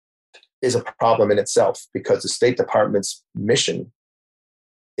a problem in itself, because the State Department's mission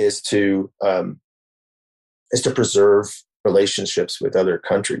is to preserve relationships with other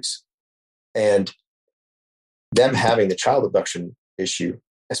countries, and them having the child abduction issue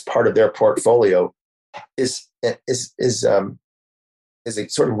as part of their portfolio is it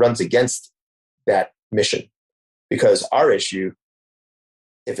sort of runs against that mission, because our issue,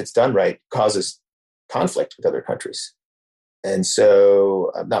 if it's done right, causes conflict with other countries. And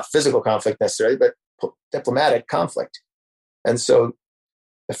so not physical conflict necessarily, but diplomatic conflict. And so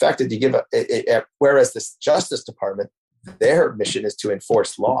the fact that you give whereas the Justice Department, their mission is to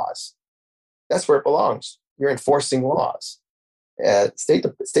enforce laws. That's where it belongs. You're enforcing laws. State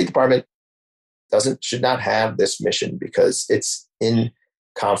Department should not have this mission, because it's in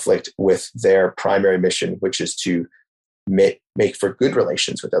conflict with their primary mission, which is to make for good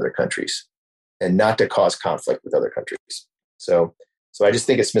relations with other countries and not to cause conflict with other countries. So I just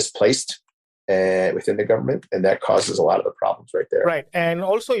think it's misplaced within the government, and that causes a lot of the problems right there. Right. And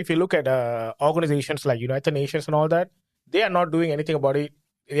also, if you look at organizations like United Nations and all that, they are not doing anything about it.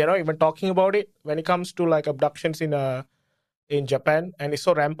 They're not even talking about it when it comes to like abductions in Japan. And it's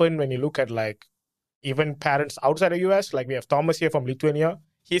so rampant when you look at like even parents outside the US. Like we have Thomas here from Lithuania.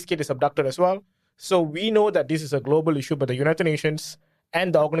 His kid is abducted as well. So we know that this is a global issue, but the United Nations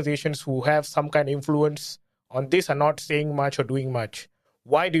and the organizations who have some kind of influence on this are not saying much or doing much.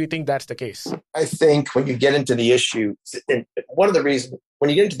 Why do you think that's the case? I think when you get into the issue, and one of the reasons, when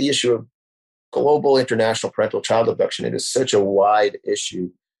you get into the issue of global international parental child abduction, it is such a wide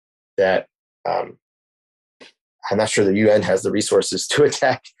issue that I'm not sure the UN has the resources to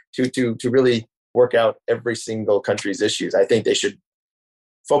attack, to really work out every single country's issues. I think they should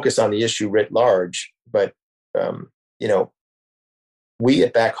focus on the issue writ large, but we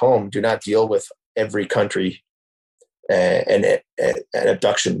at Back Home do not deal with every country and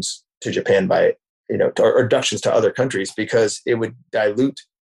abductions to Japan or abductions to other countries, because it would dilute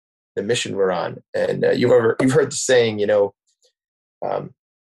the mission we're on. And you've heard the saying,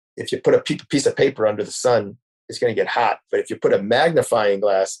 if you put a piece of paper under the sun, it's going to get hot. But if you put a magnifying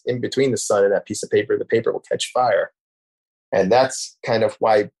glass in between the sun and that piece of paper, the paper will catch fire. And that's kind of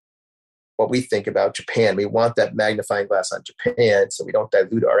why what we think about Japan. We want that magnifying glass on Japan so we don't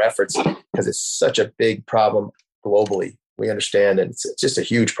dilute our efforts because it's such a big problem globally. We understand, and it's just a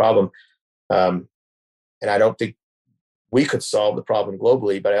huge problem. And I don't think we could solve the problem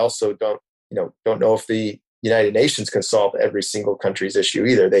globally, but I also don't know if the United Nations can solve every single country's issue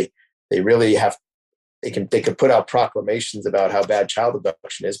either. They really have, they can put out proclamations about how bad child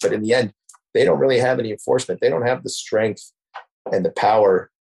abduction is, but in the end, they don't really have any enforcement. They don't have the strength and the power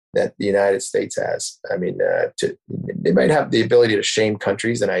that the United States has. I mean, they might have the ability to shame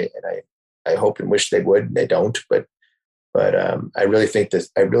countries, and I hope and wish they would, and they don't. But I really think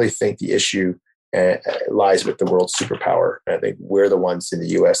the issue lies with the world superpower. And I think we're the ones in the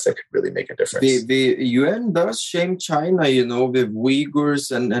U.S. that could really make a difference. The UN does shame China, with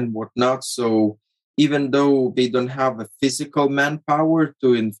Uyghurs and whatnot. So even though they don't have a physical manpower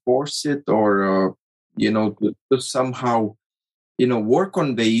to enforce it or to somehow work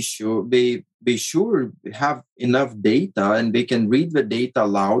on the issue, they sure have enough data, and they can read the data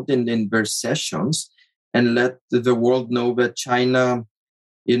aloud in their sessions and let the world know that China,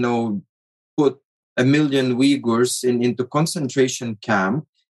 put 1 million Uyghurs into concentration camp.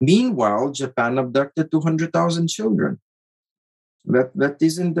 Meanwhile, Japan abducted 200,000 children. That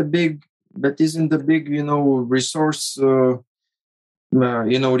isn't the big resource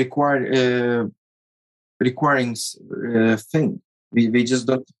requiring thing. We just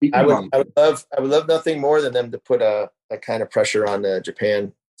don't speak about it. I would love nothing more than them to put a kind of pressure on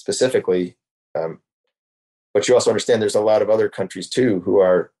Japan specifically. But you also understand there's a lot of other countries too who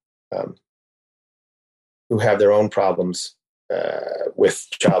are who have their own problems with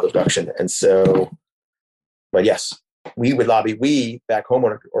child abduction, and so. But yes, we would lobby. We back home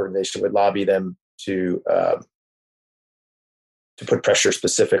organization would lobby them to put pressure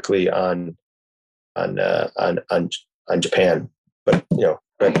specifically on Japan. But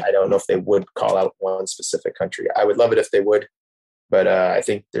but I don't know if they would call out one specific country. I would love it if they would, but I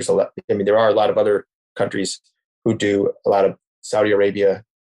think there's a lot. I mean, there are a lot of other countries who do a lot of Saudi Arabia,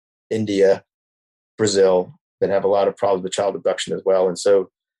 India, Brazil that have a lot of problems with child abduction as well. And so,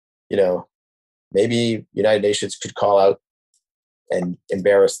 maybe United Nations could call out and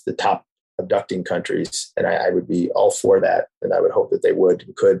embarrass the top abducting countries, and I would be all for that. And I would hope that they would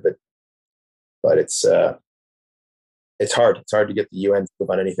and could, but it's hard. It's hard to get the UN to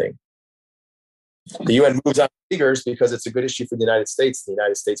move on anything. The UN moves on Uyghurs because it's a good issue for the United States. The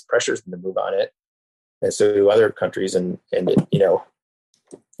United States pressures them to move on it, and so do other countries. And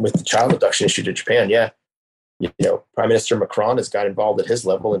with the child abduction issue to Japan, Prime Minister Macron has got involved at his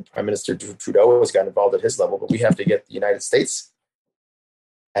level, and Prime Minister Trudeau has got involved at his level. But we have to get the United States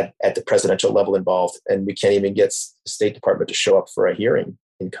at the presidential level involved, and we can't even get the State Department to show up for a hearing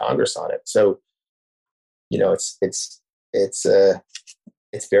in Congress on it. So,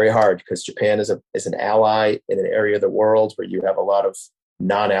 it's very hard because Japan is an ally in an area of the world where you have a lot of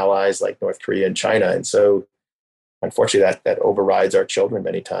non-allies like North Korea and China, and so unfortunately that overrides our children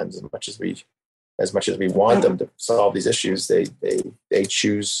many times. As much as we want them to solve these issues, they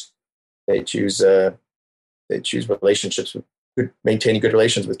choose relationships with maintaining good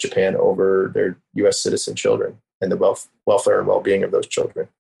relations with Japan over their U.S. citizen children and the welfare and well-being of those children.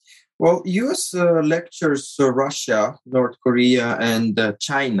 Well, U.S. lectures Russia, North Korea, and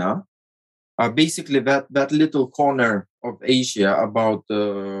China, basically that little corner of Asia about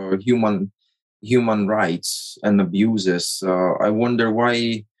human rights and abuses. I wonder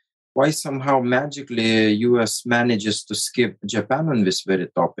why somehow magically U.S. manages to skip Japan on this very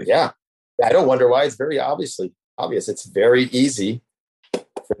topic. Yeah, I don't wonder why. It's very obvious. It's very easy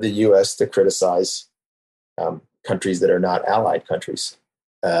for the U.S. to criticize countries that are not allied countries.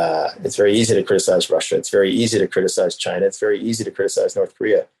 It's very easy to criticize Russia. It's very easy to criticize China. It's very easy to criticize North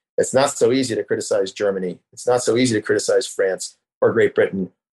Korea. It's not so easy to criticize Germany. It's not so easy to criticize France or Great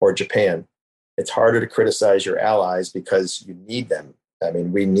Britain or Japan. It's harder to criticize your allies because you need them. I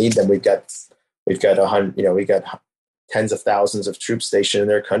mean, we need them. We've got tens of thousands of troops stationed in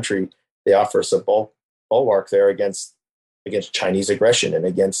their country. They offer us a bulwark there against Chinese aggression and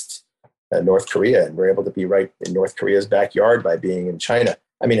against North Korea, and we're able to be right in North Korea's backyard by being in China.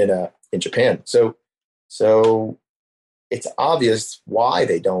 I mean, in Japan. So it's obvious why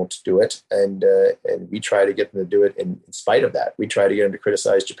they don't do it, and we try to get them to do it in spite of that. We try to get them to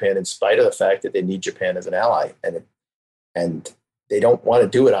criticize Japan in spite of the fact that they need Japan as an ally, and they don't want to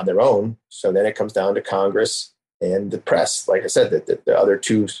do it on their own. So then it comes down to Congress and the press. Like I said, that the other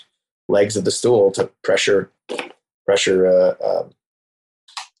two legs of the stool to pressure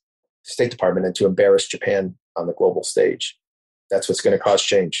State Department and to embarrass Japan on the global stage. That's what's going to cause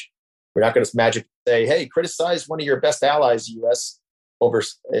change. We're not going to magically say, hey, criticize one of your best allies, U.S.,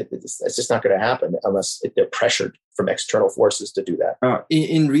 it's just not going to happen unless they're pressured from external forces to do that.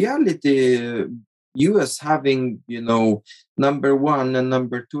 In reality, U.S. having, number one and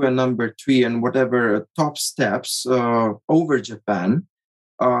number two and number three and whatever top steps over Japan,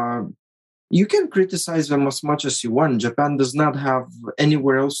 you can criticize them as much as you want. Japan does not have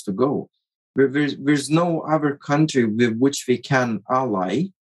anywhere else to go. There's no other country with which we can ally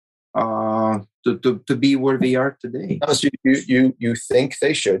to be where they are today. You think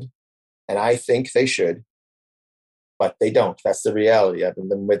they should, and I think they should, but they don't. That's the reality. I've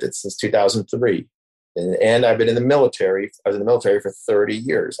been with it since 2003. And I've been in the military. I was in the military for 30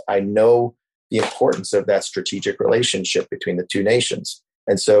 years. I know the importance of that strategic relationship between the two nations.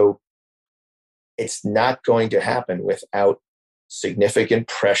 And so it's not going to happen without significant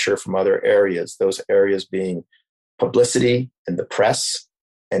pressure from other areas, those areas being publicity and the press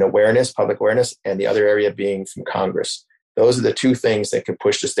and awareness, public awareness, and the other area being from Congress. Those are the two things that can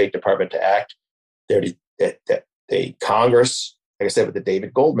push the State Department to act. The Congress, like I said, with the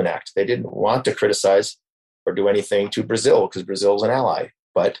David Goldman Act, they didn't want to criticize or do anything to Brazil because Brazil is an ally.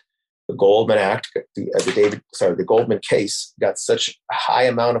 But the Goldman Act, the Goldman case got such a high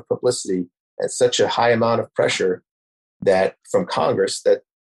amount of publicity and such a high amount of pressure that from Congress that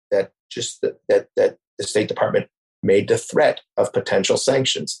the State Department made the threat of potential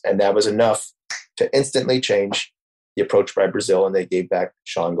sanctions. And that was enough to instantly change the approach by Brazil, and they gave back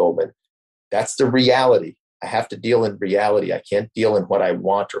Sean Goldman. That's the reality. I have to deal in reality. I can't deal in what I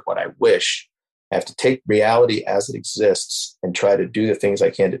want or what I wish. I have to take reality as it exists and try to do the things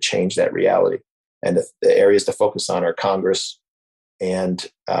I can to change that reality. And the areas to focus on are Congress and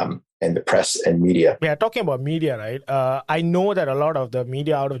the press and media. Yeah, talking about media, right? I know that a lot of the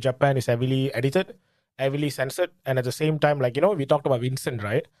media out of Japan is heavily edited, heavily censored. And at the same time, we talked about Vincent,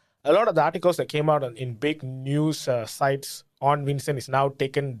 right? A lot of the articles that came out in big news sites on Vincent is now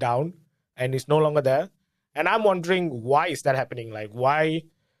taken down and is no longer there. And I'm wondering, why is that happening? Why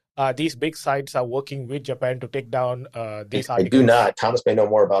these big sites are working with Japan to take down these articles? I do not. Thomas may know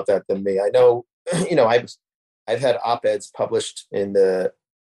more about that than me. I know, I've had op-eds published in the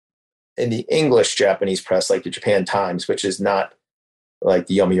English Japanese press, like the Japan Times, which is not like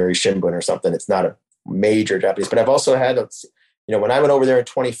the Yomiuri Shimbun or something. It's not a major Japanese. But I've also had, when I went over there in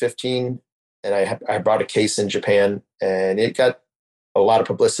 2015, and I brought a case in Japan, and it got a lot of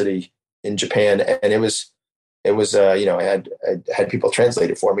publicity in Japan, and it was I had people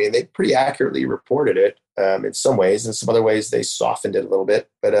translate it for me, and they pretty accurately reported it in some ways. In some other ways, they softened it a little bit.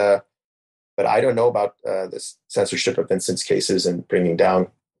 But I don't know about this censorship of Vincent's cases and bringing down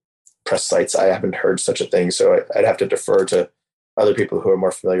press sites. I haven't heard such a thing, so I'd have to defer to other people who are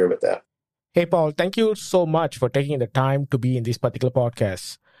more familiar with that. Hey, Paul, thank you so much for taking the time to be in this particular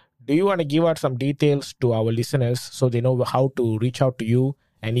podcast. Do you want to give out some details to our listeners so they know how to reach out to you,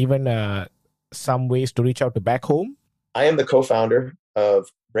 and even some ways to reach out to Back Home? I am the co-founder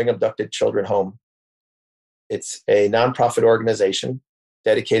of Bring Abducted Children Home. It's a nonprofit organization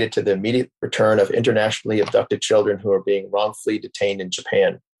dedicated to the immediate return of internationally abducted children who are being wrongfully detained in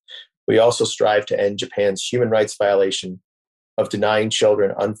Japan. We also strive to end Japan's human rights violation of denying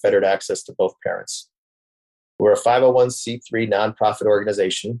children unfettered access to both parents. We're a 501c3 nonprofit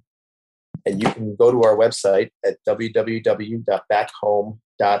organization, and you can go to our website at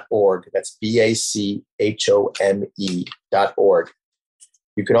www.backhome.org. That's BACHOME.org.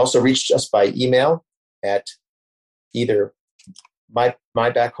 You can also reach us by email at either my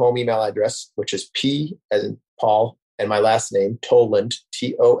Back Home email address, which is P as in Paul, and my last name, Toland,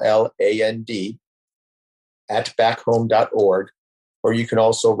 TOLAND, at backhome.org, or you can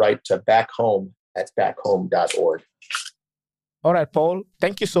also write to backhome@backhome.org. All right, Paul,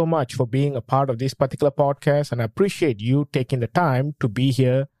 thank you so much for being a part of this particular podcast, and I appreciate you taking the time to be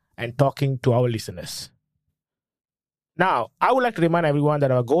here and talking to our listeners. Now, I would like to remind everyone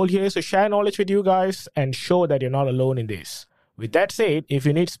that our goal here is to share knowledge with you guys and show that you're not alone in this. With that said, if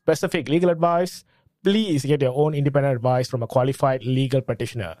you need specific legal advice, please get your own independent advice from a qualified legal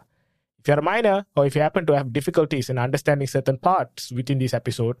practitioner. If you're a minor, or if you happen to have difficulties in understanding certain parts within this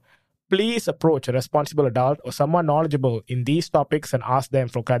episode, please approach a responsible adult or someone knowledgeable in these topics and ask them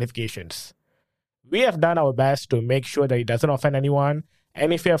for clarifications. We have done our best to make sure that it doesn't offend anyone,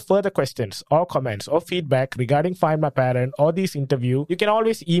 and if you have further questions or comments or feedback regarding Find My Parent or this interview, you can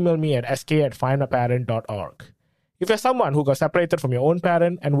always email me at sk@findmyparent.org. If you're someone who got separated from your own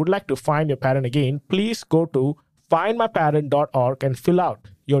parent and would like to find your parent again, please go to findmyparent.org and fill out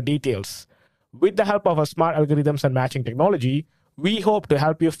your details. With the help of our smart algorithms and matching technology, we hope to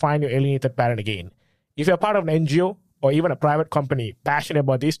help you find your alienated parent again. If you're part of an NGO or even a private company passionate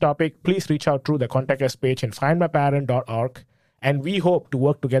about this topic, please reach out through the Contact Us page in findmyparent.org. and we hope to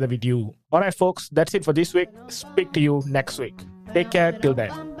work together with you. Alright folks, that's it for this week. Speak to you next week. Take care till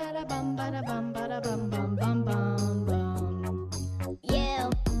then. You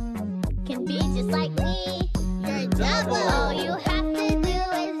can be just like me. You're double. All you have to do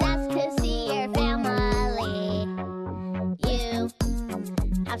is ask to see your family. You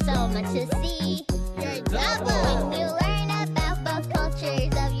have so much to see.